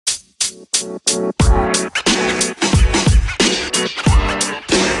Hey you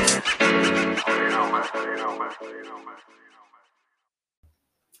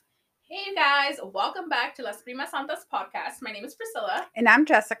guys, welcome back to Las Primas Santas podcast. My name is Priscilla. And I'm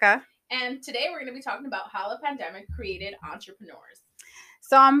Jessica. And today we're going to be talking about how the pandemic created entrepreneurs.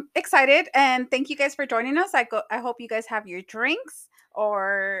 So I'm excited and thank you guys for joining us. I hope you guys have your drinks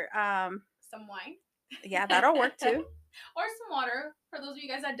or some wine. Yeah, that'll work too. Or some water for those of you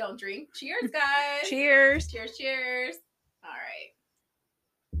guys that don't drink. Cheers, guys. Cheers. Cheers, cheers. All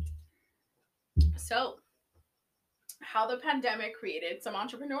right. So, how the pandemic created some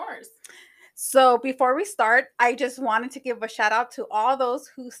entrepreneurs. So before we start, I just wanted to give a shout out to all those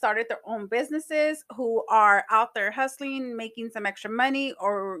who started their own businesses, who are out there hustling, making some extra money,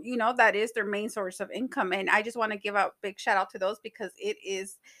 or that is their main source of income. And I just want to give a big shout out to those because it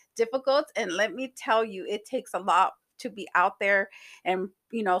is difficult. And let me tell you, it takes a lot to be out there and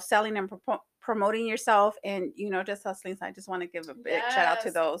selling and promoting yourself and just hustling. So I just want to give a big shout out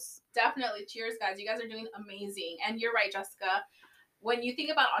to those. Definitely. Cheers, guys. You guys are doing amazing. And you're right, Jessica. When you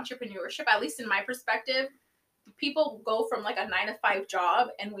think about entrepreneurship, at least in my perspective, people go from like a 9-to-5 job,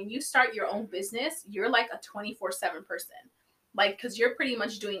 and when you start your own business, you're like a 24/7 person, like, because you're pretty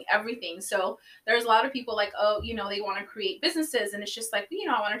much doing everything. So there's a lot of people like, oh, they want to create businesses, and it's just like,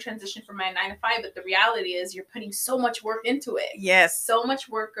 I want to transition from my 9-to-5, but the reality is you're putting so much work into it. Yes, so much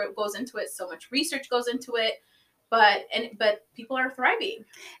work goes into it, so much research goes into it. But people are thriving.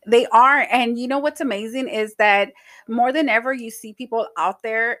 They are. And what's amazing is that more than ever, you see people out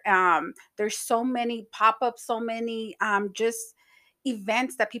there. There's so many pop-ups, so many just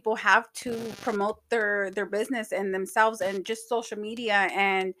events that people have to promote their business and themselves, and just social media.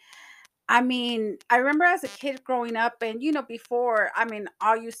 And I mean, I remember as a kid growing up, and before, I mean,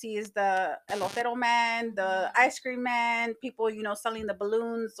 all you see is the elotero man, the ice cream man, people, selling the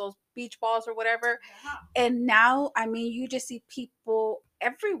balloons, those beach balls or whatever. Yeah. And now, I mean, you just see people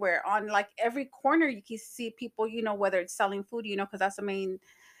everywhere on like every corner. You can see people, whether it's selling food, because that's the main,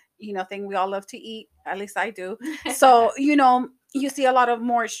 thing we all love to eat. At least I do. So, you see a lot of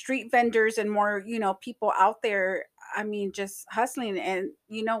more street vendors and more, people out there. I mean, just hustling. And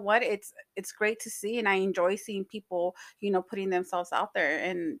you know what? It's great to see, and I enjoy seeing people, putting themselves out there.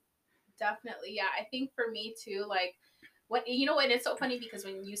 And definitely, yeah. I think for me too, like, what and it's so funny because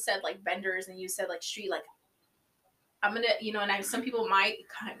when you said like vendors and you said like street, like, I'm gonna, and some people might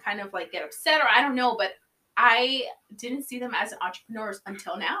kind of like get upset, or I don't know, but I didn't see them as entrepreneurs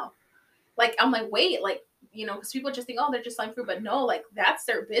until now. Like, I'm like, wait, like, because people just think, oh, they're just selling fruit, but no, like, that's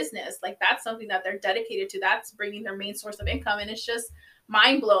their business. Like, that's something that they're dedicated to. That's bringing their main source of income, and it's just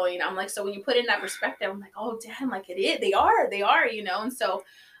mind blowing. I'm like, so when you put in that perspective, I'm like, oh, damn, like it is. They are, and so.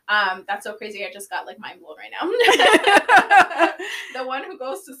 That's so crazy. I just got like mind blown right now. The one who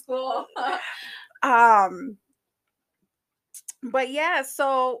goes to school. But yeah,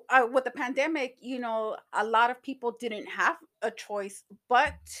 so with the pandemic, a lot of people didn't have a choice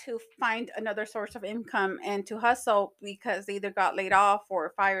but to find another source of income and to hustle because they either got laid off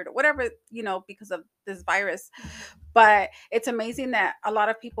or fired or whatever, because of this virus. But it's amazing that a lot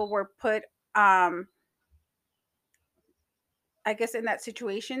of people were put, I guess, in that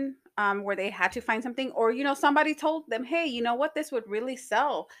situation where they had to find something, or somebody told them, hey, you know what, this would really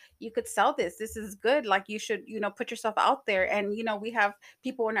sell. You could sell this. This is good. Like, you should put yourself out there. And we have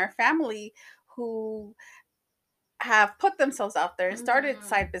people in our family who have put themselves out there and started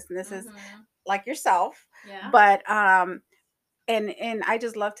side businesses like yourself. Yeah. But and I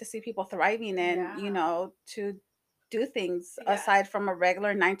just love to see people thriving and to do things aside from a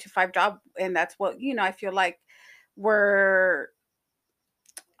regular 9-to-5 job. And that's what I feel like we're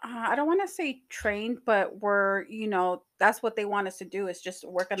I don't want to say trained, but we're, that's what they want us to do, is just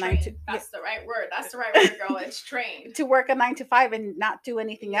work a trained. 9 to. That's the right word. That's the right word, girl. It's trained. To work a 9-to-5 and not do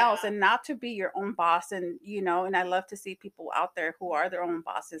anything else, and not to be your own boss. And, and I love to see people out there who are their own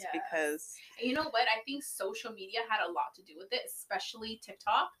bosses because. And you know what? I think social media had a lot to do with it, especially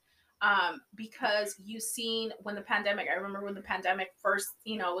TikTok. Because you've seen when the pandemic, I remember when the pandemic first,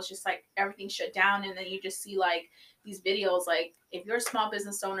 it was just like everything shut down, and then you just see like these videos, like if you're a small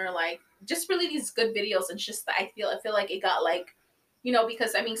business owner, like just really these good videos. And it's just, I feel like it got like,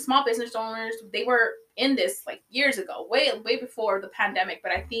 because I mean, small business owners, they were in this like years ago, way before the pandemic.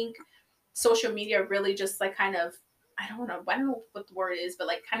 But I think social media really just like kind of, I don't know what the word is, but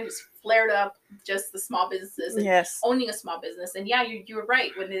like kind of just flared up just the small businesses and owning a small business. And yeah, you're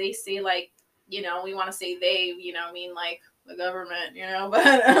right. When they say like, we want to say they, I mean like the government,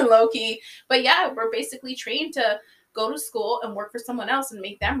 but low key. But yeah, we're basically trained to go to school and work for someone else and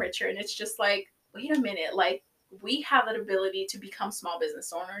make them richer. And it's just like, wait a minute, like we have that ability to become small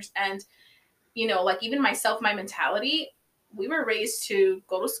business owners. And, you know, like even myself, my mentality, we were raised to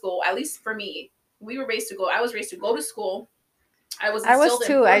go to school. At least for me, I was raised to go to school. I was I was instilled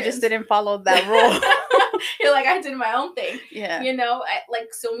too. I just didn't follow that rule. You're like, I did my own thing. Yeah. You know,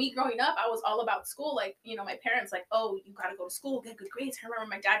 like, so me growing up, I was all about school. Like, you know, my parents like, oh, you got to go to school, get good grades. I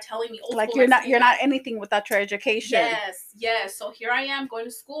remember my dad telling me, old Like school, you're not anything without your education. Yes. So here I am going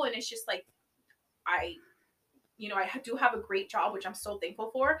to school, and it's just like, I do have a great job, which I'm so thankful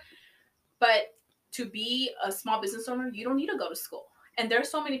for. But to be a small business owner, you don't need to go to school. And there's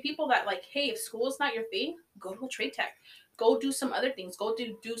so many people that like, hey, if school is not your thing, go to a trade tech. Go do some other things. Go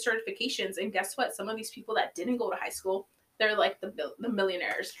do certifications. And guess what? Some of these people that didn't go to high school, they're like the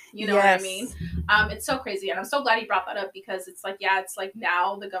millionaires. You know what I mean? It's so crazy. And I'm so glad you brought that up, because it's like, yeah, it's like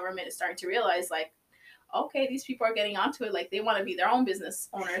now the government is starting to realize like, okay, these people are getting onto it. Like they want to be their own business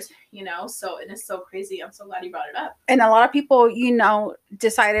owners, you know? So, and it's so crazy. I'm so glad you brought it up. And a lot of people, you know,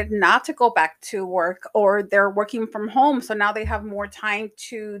 decided not to go back to work, or they're working from home. So now they have more time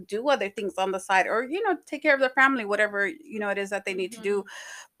to do other things on the side, or, you know, take care of their family, whatever, you know, it is that they need to do.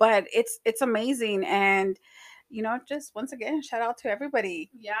 But it's amazing. And, you know, just once again, shout out to everybody.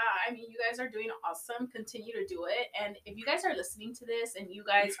 Yeah, I mean, you guys are doing awesome. Continue to do it. And if you guys are listening to this and you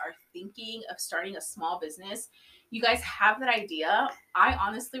guys are thinking of starting a small business, you guys have that idea, I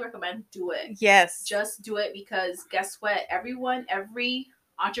honestly recommend do it. Yes. Just do it, because guess what? Every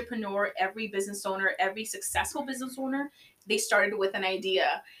entrepreneur, every business owner, every successful business owner, they started with an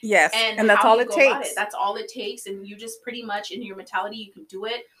idea. Yes. And that's all it takes. That's all it takes. And you just pretty much, in your mentality, you can do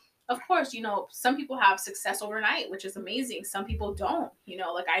it. Of course, you know, some people have success overnight, which is amazing. Some people don't, you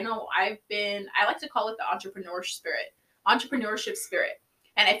know, like I know I like to call it the entrepreneurship spirit.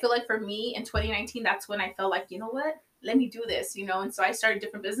 And I feel like for me in 2019, that's when I felt like, you know what, let me do this, you know? And so I started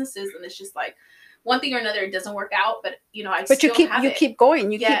different businesses, and it's just like one thing or another, it doesn't work out, but you know, you keep going,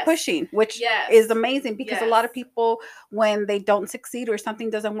 you keep pushing, which is amazing, because a lot of people, when they don't succeed or something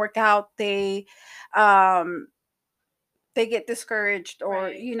doesn't work out, they get discouraged, or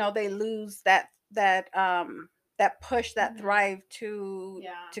you know, they lose that push, that thrive to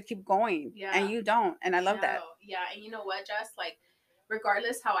keep going. And you don't. And I love that. Yeah. And you know what, Jess, like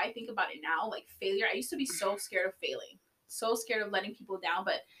regardless how I think about it now, like failure, I used to be so scared of failing, so scared of letting people down.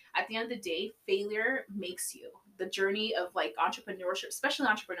 But at the end of the day, failure makes you. The journey of like entrepreneurship, especially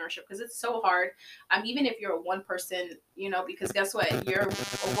entrepreneurship, because it's so hard. Even if you're a one person, you know, because guess what? You're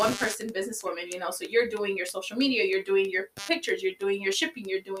a one person businesswoman, you know, so you're doing your social media, you're doing your pictures, you're doing your shipping,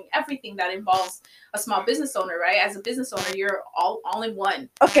 you're doing everything that involves a small business owner, right? As a business owner, you're all in one.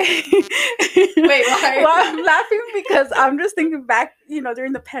 Okay. Wait, why? Well, I'm laughing because I'm just thinking back, you know,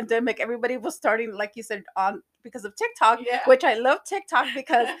 during the pandemic, everybody was starting, like you said, on because of TikTok, which I love TikTok,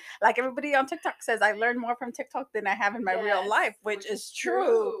 because like everybody on TikTok says, I learned more from TikTok than I have in my real life, which is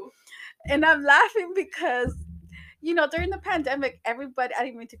true. And I'm laughing because, you know, during the pandemic, everybody, I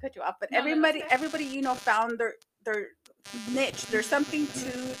didn't mean to cut you off, but everybody, you know, found their niche. There's something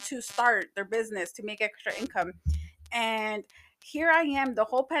to start their business, to make extra income. And here I am the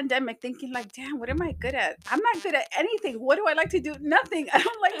whole pandemic thinking like, damn, what am I good at? I'm not good at anything. What do I like to do? Nothing. I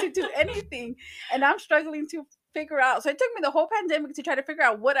don't like to do anything. And I'm struggling to figure out. So it took me the whole pandemic to try to figure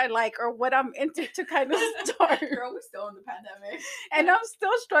out what I like or what I'm into to kind of start. Girl, we're still in the pandemic. And I'm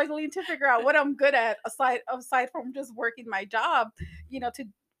still struggling to figure out what I'm good at aside from just working my job, you know, to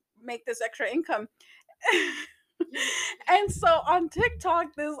make this extra income. And so on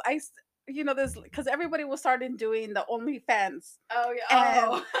TikTok, this, because everybody was starting doing the OnlyFans. Oh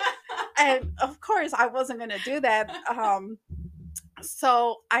yeah. And of course I wasn't gonna do that.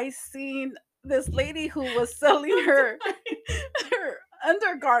 So I seen this lady who was selling her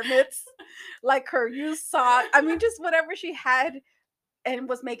undergarments, like her used sock. I mean, just whatever she had, and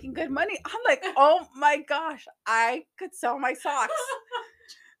was making good money. I'm like, oh my gosh, I could sell my socks.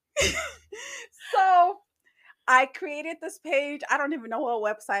 So I created this page. I don't even know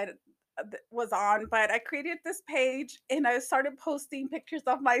what website was on, but I created this page and I started posting pictures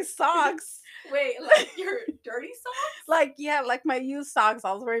of my socks. Wait, like your dirty socks? Like, yeah, like my used socks.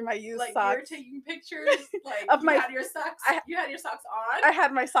 I was wearing my used socks. Like you're taking pictures like of you had your socks. You had your socks on? I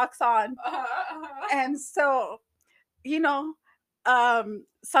had my socks on. And so, you know,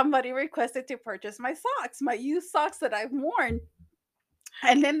 somebody requested to purchase my socks, my used socks that I've worn.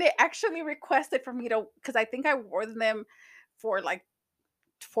 And then they actually requested for me to, because I think I wore them for like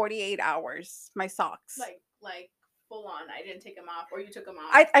 48 hours, my socks. Like full on. I didn't take them off, or you took them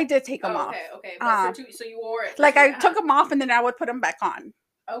off? I did take them off. Okay. But so you wore it. Like I took them off and then I would put them back on.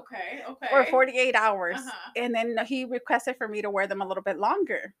 Okay. For 48 hours. And then he requested for me to wear them a little bit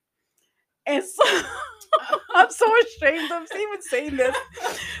longer. And so I'm so ashamed of even saying this.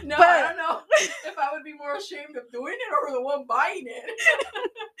 No, but I don't know if I would be more ashamed of doing it or the one buying it.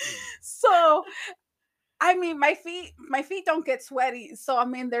 So I mean, my feet don't get sweaty, so I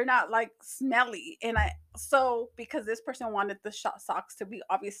mean they're not like smelly. And because this person wanted the socks to be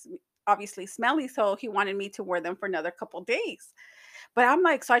obviously smelly, so he wanted me to wear them for another couple days. But I'm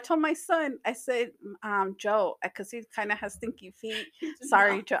like, so I told my son, I said, Joe, because he kind of has stinky feet.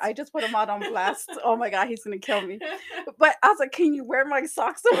 Sorry, Joe, I just put him out on blast. Oh my God, he's gonna kill me. But I was like, can you wear my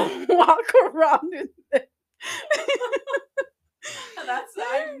socks and walk around in them?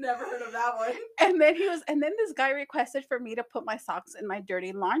 I've never heard of that one. And then this guy requested for me to put my socks in my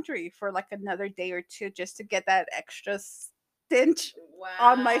dirty laundry for like another day or two just to get that extra stench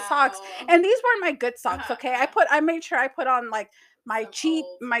on my socks. And these weren't my good socks, okay? I made sure I put on like my cheap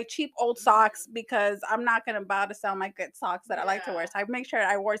old socks because I'm not gonna bow to sell my good socks that I like to wear. So I make sure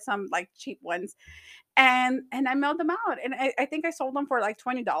I wore some like cheap ones. And I mailed them out. And I think I sold them for like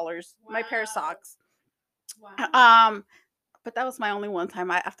 $20, my pair of socks. Wow. But that was my only one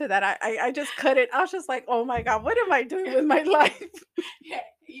time. After that, I just couldn't. I was just like, oh my God, what am I doing with my life? Yeah,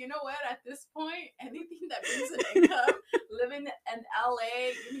 you know what? At this point, anything that brings an income, living in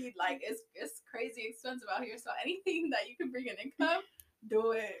LA, you need like it's crazy expensive out here. So anything that you can bring an income,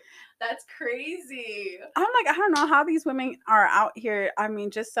 do it. That's crazy. I'm like, I don't know how these women are out here. I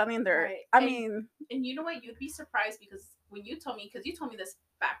mean, just selling their. Right. I And- mean, And you know what? You'd be surprised because when you told me, because you told me this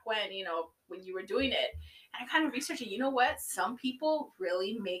back when, when you were doing it, and I kind of researched it. You know what? Some people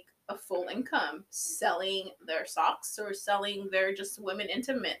really make a full income selling their socks or selling their just women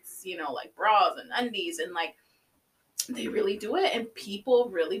intimates, like bras and undies, and like they really do it, and people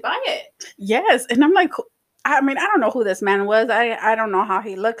really buy it. yes, and I'm like, I mean, I don't know who this man was. I don't know how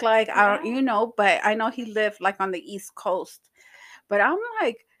he looked like. I don't, but I know he lived like on the East Coast. But I'm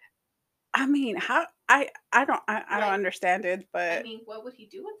like, I mean, how I don't understand it. But I mean, what would he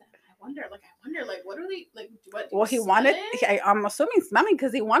do with them? I wonder, what are they like? What? well, he wanted. I'm assuming smelling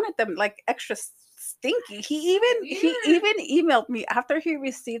because he wanted them like extra stinky. He even emailed me after he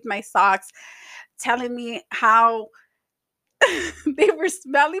received my socks, telling me how they were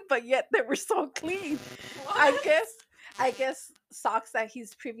smelly, but yet they were so clean. What? I guess socks that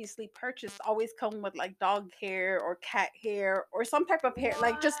he's previously purchased always come with like dog hair or cat hair or some type of hair,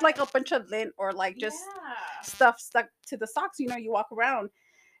 like just like a bunch of lint or like just stuff stuck to the socks. You walk around.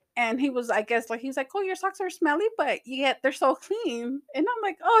 And he was, I guess, like, he was like, oh, your socks are smelly, but yet they're so clean. And I'm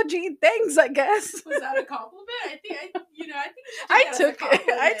like, oh, gee, thanks, I guess. Was that a compliment? I think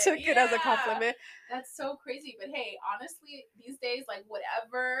I took it as a compliment. That's so crazy. But hey, honestly, these days, like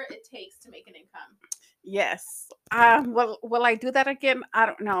whatever it takes to make an income. Yes. Will I do that again? I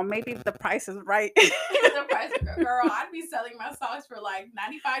don't know. Maybe the price is right. The price, girl, I'd be selling my socks for like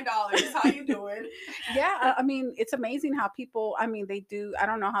 $95. How you doing? Yeah, I mean, it's amazing how people. I mean, they do. I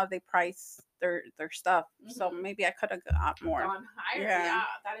don't know how they price their stuff. Mm-hmm. So maybe I could have got more. Gone higher. Yeah,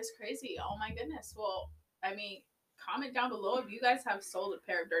 that is crazy. Oh my goodness. Well, I mean, comment down below if you guys have sold a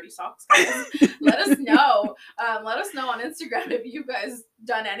pair of dirty socks. Let us know. Let us know on Instagram if you guys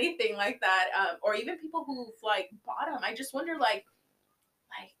done anything like that, or even people who've like bought them. I just wonder, like,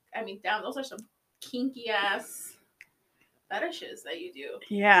 I mean, damn, those are some kinky ass fetishes that you do.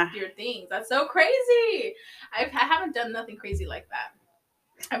 Yeah, your things. That's so crazy. I haven't done nothing crazy like that.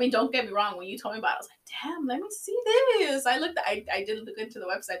 I mean, don't get me wrong. When you told me about it, I was like, damn, let me see this. I did look into the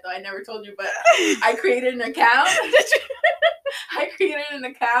website, though. I never told you, but I created an account. I created an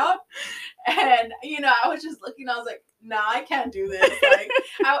account, and, I was just looking. I was like, nah, I can't do this. Like,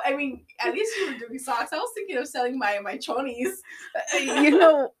 I mean, at least you were doing socks. I was thinking of selling my chonies.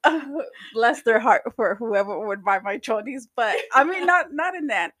 Bless their heart for whoever would buy my chonies. But, I mean, not in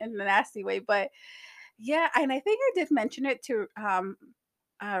a nasty way, but, yeah, and I think I did mention it to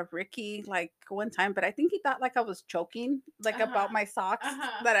Ricky like one time, but I think he thought like I was joking, like about my socks,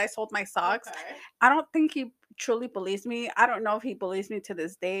 that I sold my socks. Okay. I don't think he truly believes me. I don't know if he believes me to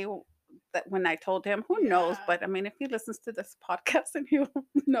this day. That when I told him, who knows? But I mean, if he listens to this podcast, and he'll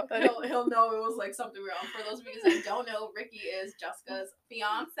know that he'll know it was like something wrong. For those of you that don't know, Ricky is Jessica's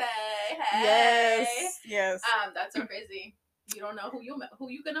fiance. Hey, yes. That's so crazy. You don't know who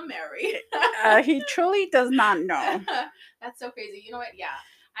you gonna marry. He truly does not know. That's so crazy. You know what? Yeah.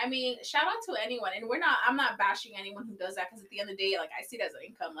 I mean, shout out to anyone, and I'm not bashing anyone who does that, because at the end of the day, like, I see it as an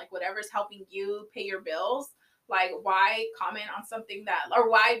income. Like, whatever's helping you pay your bills, like, why comment on something that, or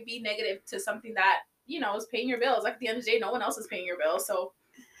why be negative to something that, is paying your bills? Like, at the end of the day, no one else is paying your bills, so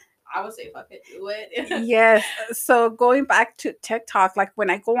I would say fuck it, do it. Yes. So going back to TikTok, like when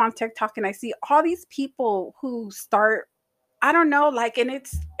I go on TikTok and I see all these people who start I don't know, like, and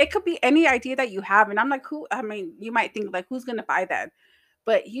it could be any idea that you have, and I'm like, who? I mean, you might think like, who's gonna buy that?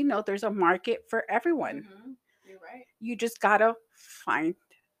 But there's a market for everyone. Mm-hmm. You're right. You just gotta find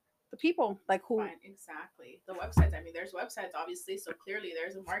the people like who. Fine, exactly. The websites. I mean, there's websites, obviously, so clearly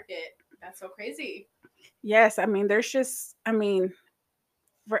there's a market. That's so crazy. Yes, I mean, there's just, I mean,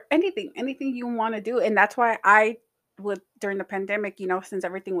 for anything you want to do, and that's why I would during the pandemic, since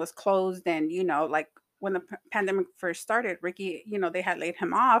everything was closed, and like when the pandemic first started, Ricky, they had laid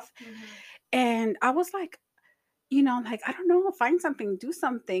him off, Mm-hmm. and I was like, like, I don't know, find something, do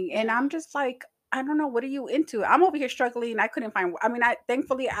something. And Yeah. I'm just like, I don't know, what are you into? I'm over here struggling. I couldn't find, I mean,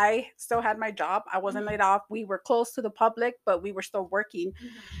 thankfully, I still had my job. I wasn't laid off. We were close to the public, but we were still working.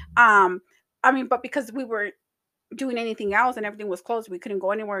 Mm-hmm. Um, I mean, but because we were doing anything else and everything was closed, we couldn't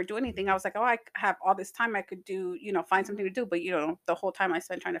go anywhere or do anything. I was like, oh, I have all this time I could do, find something to do. But, the whole time I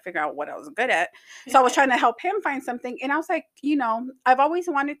spent trying to figure out what I was good at. So I was trying to help him find something. And I was like, I've always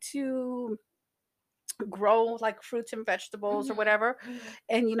wanted to grow like fruits and vegetables or Mm-hmm. whatever.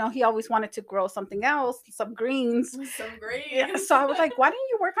 Mm-hmm. And he always wanted to grow something else, some greens. Some Yeah, greens. so I was like, why don't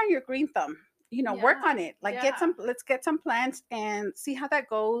you work on your green thumb? Work Yeah. on it. Like, Yeah. let's get some plants and see how that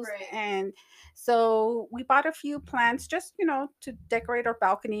goes. Right. And so we bought a few plants just, to decorate our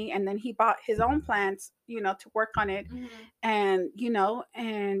balcony. And then he bought his own plants, to work on it. Mm-hmm. And,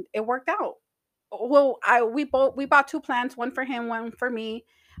 and it worked out. Well, we bought two plants, one for him, one for me.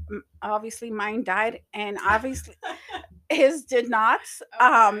 Obviously mine died, and obviously his did not.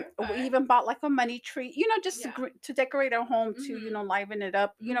 Okay. We Okay. even bought like a money tree, just Yeah. to decorate our home, to Mm-hmm. liven it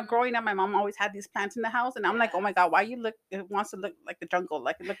up. Mm-hmm. Growing up, my mom always had these plants in the house, and I'm like, oh my Yes. god, why you look? It wants to look like the jungle,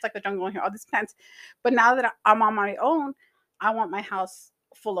 like it looks like a jungle in here. All these plants, but now that I'm on my own, I want my house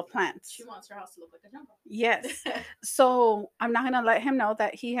full of plants. She wants her house to look like a jungle. Yes, so I'm not gonna let him know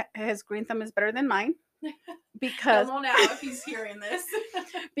that his green thumb is better than mine, because He'll know now if he's hearing this.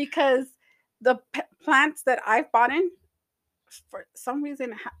 because the plants that I've bought in, for some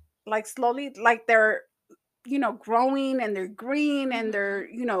reason, like slowly, like they're growing, and they're green, and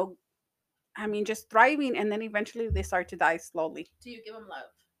Mm-hmm. they're I mean, just thriving, and then eventually they start to die slowly. Do you give him love?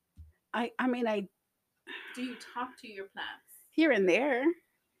 I mean, I Do you talk to your plants? here and there.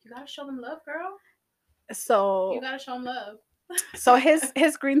 You gotta show them love, girl. You So gotta show them love.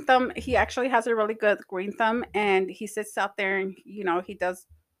 his green thumb, he actually has a really good green thumb, and he sits out there, and he does,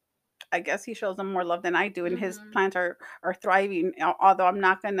 I guess he shows them more love than I do, and his Mm-hmm. plants are thriving. Although I'm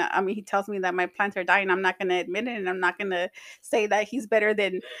not gonna, I mean, he tells me that my plants are dying. I'm not gonna admit it, and I'm not gonna say that he's better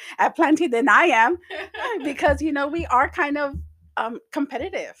than at planting than I am, because we are kind of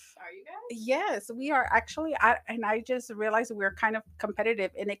competitive. Are you guys? Yes, we are actually. And I just realized we're kind of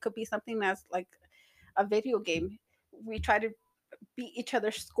competitive, and it could be something that's like a video game. We try to beat each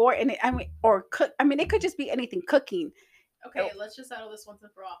other's score, and I mean, or cook. I mean, it could just be anything. Cooking. Okay, let's just settle this once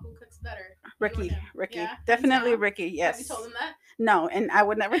and for all. Who cooks better? You or Ricky, him? Ricky, Yeah, hands definitely down. Ricky. Have you Yes. told him that No, and I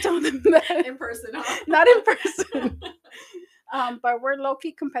would never tell them that. in person? Huh? Not in person. But we're low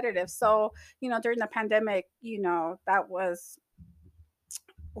key competitive. So during the pandemic, that was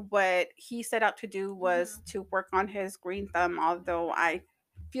what he set out to do, was Mm-hmm. to work on his green thumb. Although I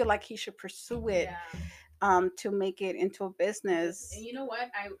feel like he should pursue it, Yeah. to make it into a business. And you know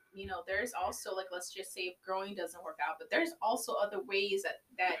what? There's also, like, let's just say if growing doesn't work out, but there's also other ways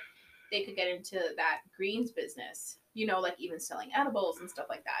that they could get into that greens business. Like even selling edibles and stuff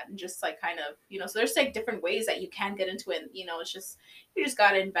like that, and just like kind of, so there's like different ways that you can get into it. It's just you just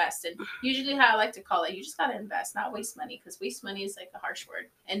gotta invest, and usually how I like to call it, you just gotta invest, not waste money, because waste money is like a harsh word.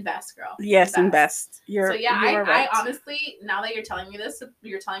 Invest, girl. Yes, Invest. invest. You're So yeah, you are I right. honestly, now that you're telling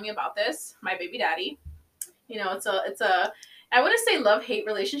me about this, my baby daddy, it's a I wouldn't say love hate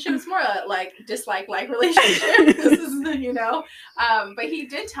relationship. It's more a like dislike like relationship. This is but he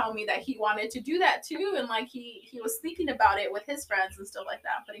did tell me that he wanted to do that too, and like he was thinking about it with his friends and stuff like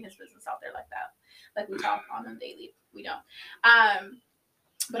that, putting his business out there like that. Like we talk on them daily. We don't.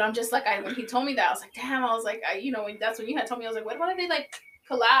 But I'm just like when he told me that, I was like, damn. I was like, that's when you had told me. I was like, what if they like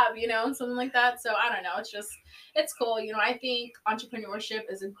collab, and something like that. So I don't know. It's cool. I think entrepreneurship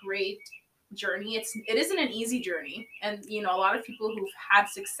is a great journey. It isn't an easy journey, and a lot of people who've had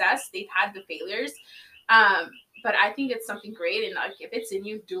success, they've had the failures. But I think it's something great, and like if it's in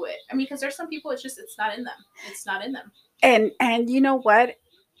you, do it. I mean, because there's some people it's not in them. It's not in them. And you know what?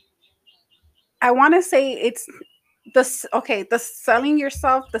 I want to say it's the selling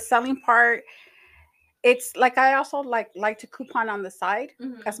yourself, the selling part. It's like I also like to coupon on the side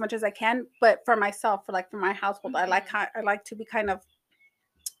as Mm-hmm. much as I can, but for myself, for my household, Mm-hmm. I like to be kind of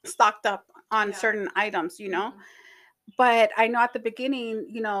stocked up on Yeah. certain items. Mm-hmm. But I know at the beginning,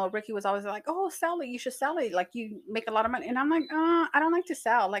 Ricky was always like, "Oh, sell it. You should sell it. Like you make a lot of money." And I'm like, I don't like to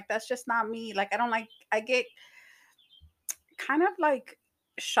sell. Like that's just not me. Like I don't like. I get kind of like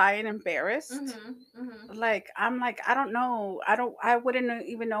shy and embarrassed. Like I'm like I don't know. I wouldn't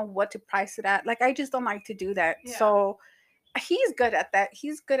even know what to price it at. Like I just don't like to do that. Yeah. So he's good at that.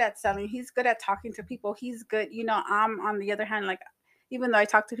 He's good at selling. He's good at talking to people. He's good. I'm on the other hand, like even though I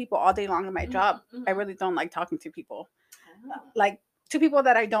talk to people all day long in my job, I really don't like talking to people. Oh. Like to people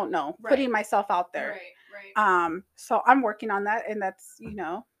that I don't know, Right. putting myself out there. Right. So I'm working on that, and that's Yeah,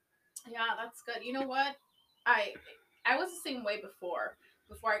 that's good. You know what? I was the same way before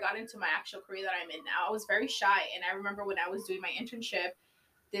I got into my actual career that I'm in now. I was very shy, and I remember when I was doing my internship,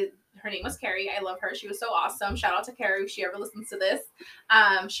 her name was Carrie. I love her. She was so awesome. Shout out to Carrie if she ever listens to this.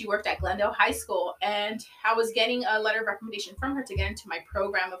 She worked at Glendale High School, and I was getting a letter of recommendation from her to get into my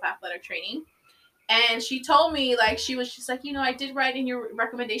program of athletic training. And she told me, like, she was just like, I did write in your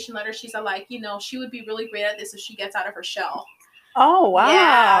recommendation letter. She's like, she would be really great at this if she gets out of her shell. Oh, wow.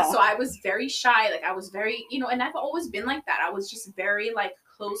 Yeah. So I was very shy. Like I was very, and I've always been like that. I was just very like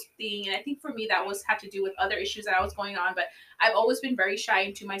close thing. And I think for me that had to do with other issues that I was going on. But I've always been very shy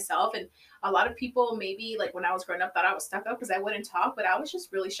into myself. And a lot of people maybe like when I was growing up thought I was stuck up because I wouldn't talk, but I was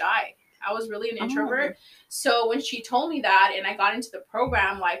just really shy. I was really an introvert. So when she told me that and I got into the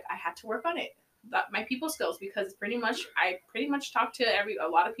program, like I had to work on it. My people skills, because I pretty much talk to a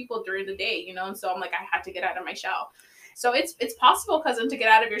lot of people during the day, and so I'm like I had to get out of my shell. So it's possible, cousin, to get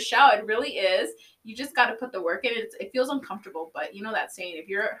out of your shell. It really is. You just got to put the work in. It feels uncomfortable, but you know that saying, if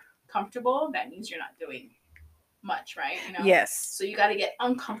you're comfortable, that means you're not doing much, right? Yes. So you got to get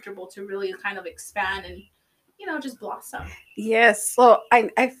uncomfortable to really kind of expand and just blossom. Yes. So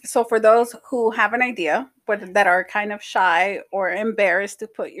so for those who have an idea, but that are kind of shy or embarrassed to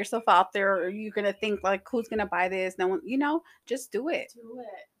put yourself out there, or you're gonna think like, who's gonna buy this? No one, just do it. Do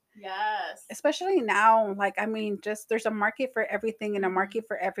it. Yes. Especially now, like I mean, just there's a market for everything and a market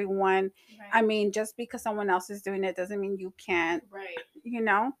for everyone. Right. I mean, just because someone else is doing it doesn't mean you can't. Right.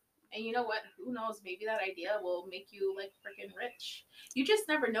 And you know what? Who knows? Maybe that idea will make you like freaking rich. You just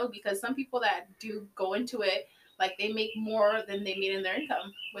never know, because some people that do go into it, like they make more than they made in their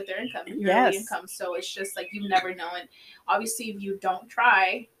income with their income, yearly income. So it's just like you never know. And obviously, if you don't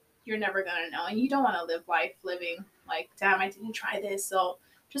try, you're never gonna know. And you don't want to live life living like, damn, I didn't try this, so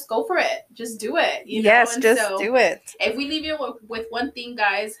just go for it. Just do it. Yes, just do it. If we leave you with one thing,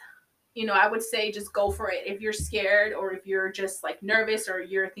 guys, I would say just go for it. If you're scared, or if you're just like nervous, or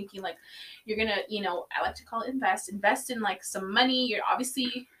you're thinking like you're gonna, I like to call it invest in like some money. You're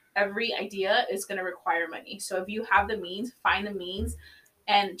obviously, every idea is gonna require money. So if you have the means, find the means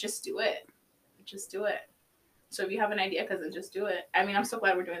and just do it. Just do it. So if you have an idea, cousin, just do it. I mean, I'm so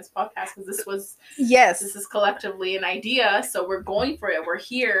glad we're doing this podcast, because this is collectively an idea. So we're going for it. We're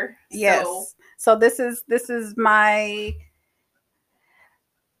here. Yes. So this is my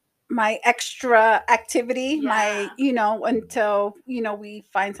extra activity, my until we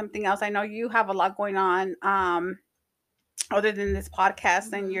find something else. I know you have a lot going on other than this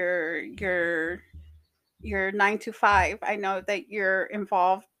podcast and your 9 to 5. I know that you're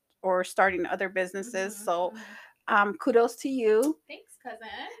involved or starting other businesses. So kudos to you. Thanks, cousin.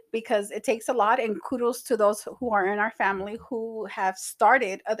 Because it takes a lot, and kudos to those who are in our family who have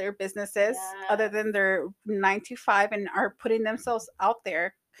started other businesses other than their 9 to 5 and are putting themselves out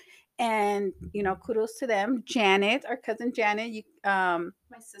there. And kudos to them. Janet, our cousin Janet, my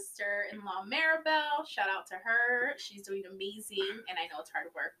sister-in-law Maribel, shout out to her. She's doing amazing, and I know it's hard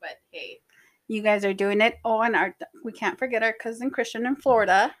work, but hey, you guys are doing it. Oh, and we can't forget our cousin Christian in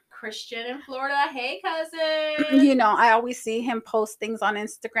Florida. Hey, cousin. I always see him post things on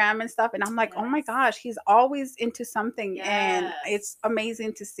Instagram and stuff, and I'm like, oh my gosh, he's always into something, and it's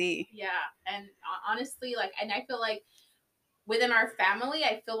amazing to see. Yeah, and honestly, like, and I feel like within our family,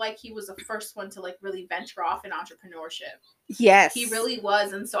 I feel like he was the first one to like really venture off in entrepreneurship. Yes, he really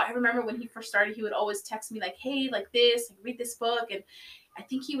was. And so I remember when he first started, he would always text me like, hey, like this, read this book. And I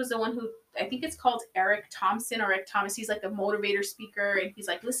think he was the one who, I think it's called Eric Thomas. He's like a motivator speaker, and he's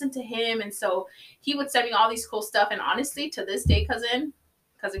like, listen to him. And so he would send me all these cool stuff. And honestly, to this day, cousin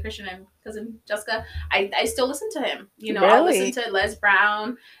Christian and cousin Jessica, I still listen to him. Really? I listen to Les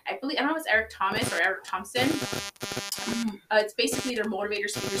Brown. I don't know if it's Eric Thomas or Eric Thompson. It's basically their motivator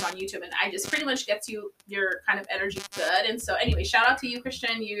speakers on YouTube, and I just pretty much gets your kind of energy good. And so anyway, shout out to you,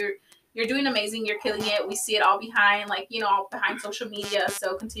 Christian. You're doing amazing. You're killing it. We see it all behind, all behind social media.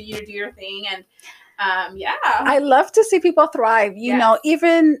 So continue to do your thing. And Yeah. I love to see people thrive. You know, Yes.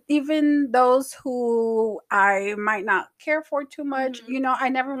 even those who I might not care for too much, Mhm. you know, I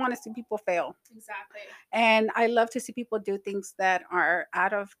never want to see people fail. Exactly. And I love to see people do things that are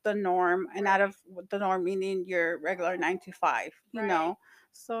out of the norm, and out Right. of the norm meaning your regular 9 to 5, you Right. know.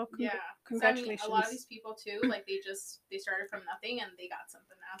 So Yeah. So I mean, a lot of congratulations. these people too, like they started from nothing and they got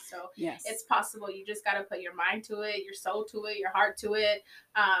something now. So it's Yes. possible. You just got to put your mind to it, your soul to it, your heart to it,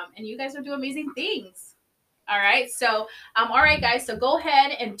 and you guys will do amazing things. All right. So, all right, guys. So go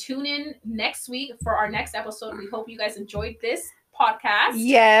ahead and tune in next week for our next episode. We hope you guys enjoyed this podcast,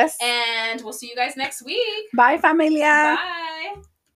 Yes. and we'll see you guys next week. Bye, familia. Bye.